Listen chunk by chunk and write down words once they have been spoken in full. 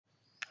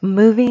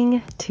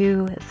Moving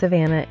to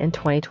Savannah in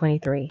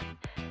 2023.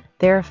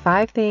 There are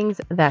 5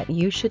 things that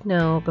you should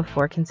know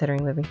before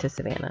considering moving to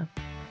Savannah.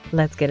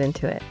 Let's get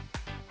into it.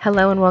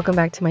 Hello and welcome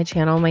back to my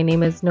channel. My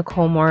name is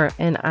Nicole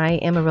and I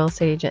am a real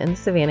estate agent in the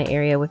Savannah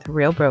area with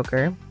Real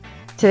Broker.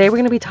 Today we're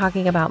going to be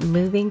talking about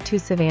moving to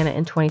Savannah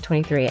in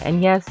 2023.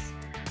 And yes,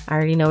 I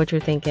already know what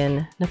you're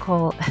thinking.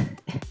 Nicole,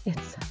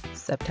 it's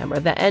September,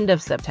 the end of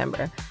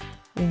September.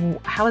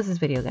 How is this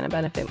video going to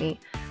benefit me?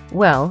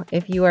 Well,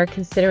 if you are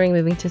considering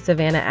moving to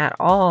Savannah at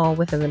all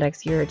within the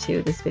next year or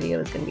two, this video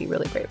is going to be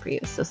really great for you,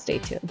 so stay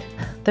tuned.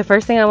 The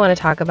first thing I want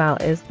to talk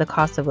about is the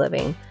cost of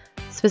living,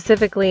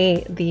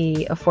 specifically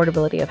the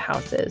affordability of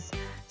houses.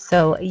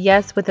 So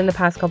yes, within the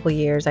past couple of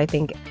years, I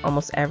think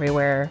almost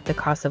everywhere the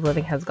cost of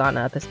living has gone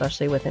up,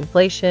 especially with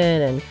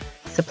inflation and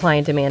supply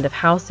and demand of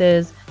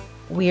houses.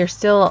 We are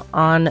still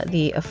on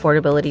the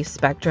affordability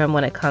spectrum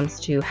when it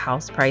comes to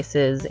house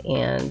prices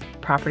and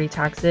property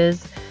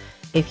taxes.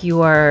 If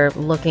you are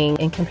looking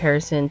in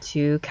comparison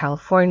to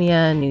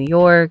California, New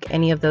York,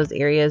 any of those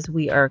areas,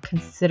 we are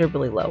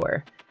considerably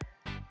lower.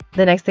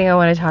 The next thing I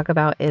want to talk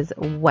about is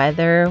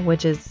weather,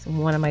 which is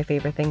one of my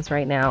favorite things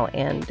right now.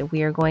 And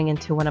we are going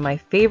into one of my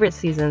favorite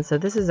seasons. So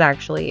this is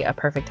actually a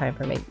perfect time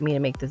for me to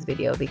make this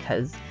video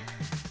because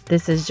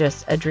this is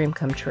just a dream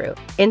come true.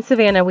 In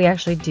Savannah, we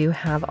actually do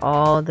have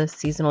all the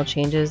seasonal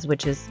changes,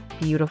 which is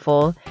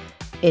beautiful.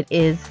 It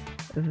is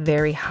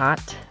very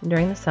hot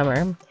during the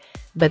summer.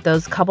 But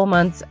those couple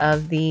months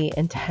of the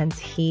intense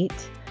heat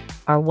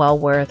are well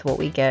worth what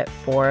we get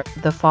for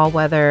the fall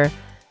weather,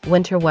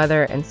 winter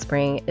weather, and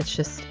spring. It's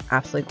just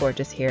absolutely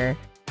gorgeous here.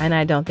 And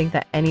I don't think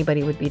that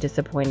anybody would be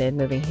disappointed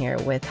moving here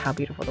with how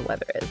beautiful the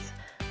weather is.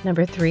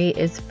 Number 3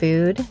 is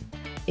food.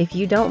 If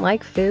you don't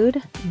like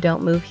food,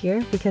 don't move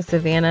here because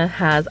Savannah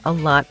has a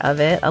lot of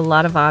it, a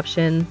lot of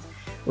options.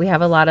 We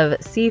have a lot of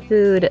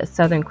seafood,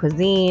 southern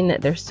cuisine.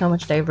 There's so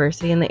much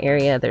diversity in the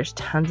area. There's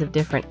tons of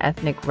different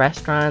ethnic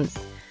restaurants.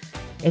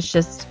 It's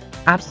just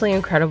absolutely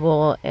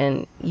incredible,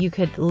 and you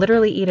could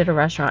literally eat at a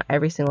restaurant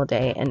every single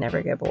day and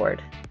never get bored.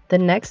 The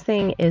next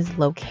thing is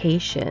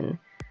location.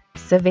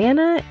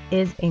 Savannah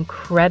is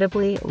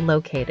incredibly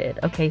located.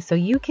 Okay, so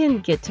you can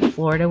get to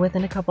Florida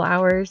within a couple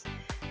hours.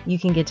 You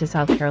can get to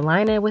South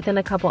Carolina within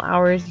a couple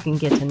hours. You can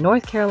get to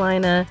North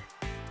Carolina.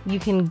 You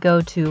can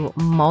go to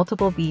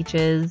multiple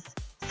beaches.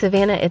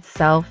 Savannah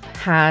itself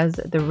has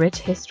the rich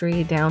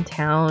history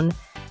downtown.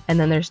 And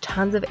then there's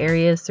tons of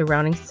areas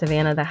surrounding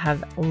Savannah that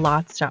have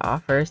lots to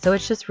offer. So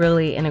it's just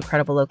really an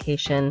incredible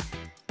location.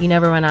 You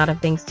never run out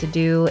of things to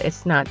do.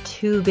 It's not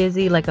too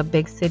busy like a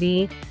big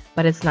city,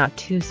 but it's not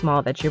too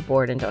small that you're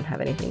bored and don't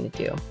have anything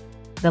to do.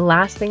 The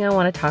last thing I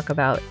want to talk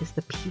about is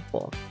the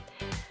people.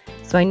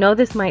 So I know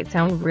this might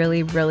sound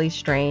really, really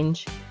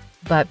strange,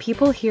 but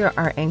people here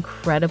are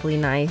incredibly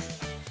nice.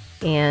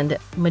 And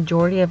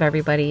majority of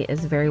everybody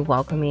is very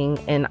welcoming.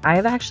 And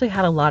I've actually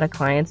had a lot of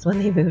clients when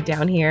they move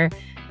down here,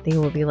 they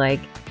will be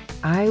like,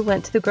 I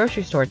went to the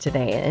grocery store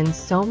today and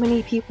so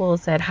many people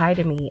said hi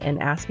to me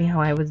and asked me how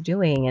I was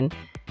doing. And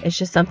it's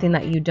just something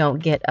that you don't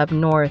get up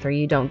north or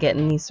you don't get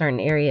in these certain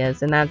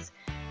areas. And that's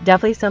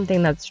definitely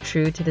something that's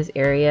true to this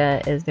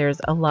area is there's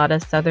a lot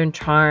of southern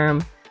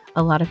charm,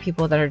 a lot of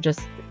people that are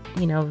just,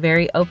 you know,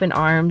 very open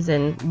arms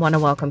and want to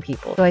welcome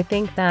people. So I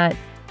think that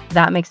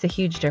that makes a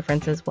huge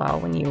difference as well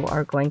when you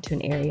are going to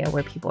an area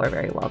where people are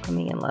very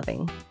welcoming and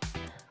loving.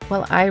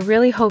 Well, I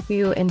really hope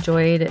you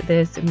enjoyed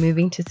this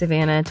Moving to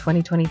Savannah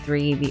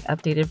 2023, the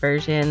updated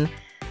version.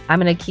 I'm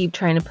going to keep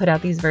trying to put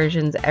out these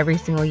versions every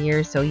single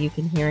year so you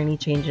can hear any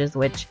changes,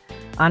 which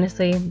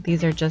honestly,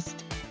 these are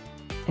just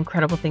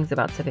incredible things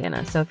about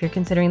Savannah. So if you're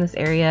considering this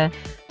area,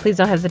 please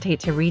don't hesitate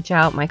to reach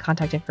out. My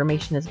contact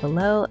information is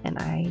below and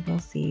I will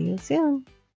see you soon.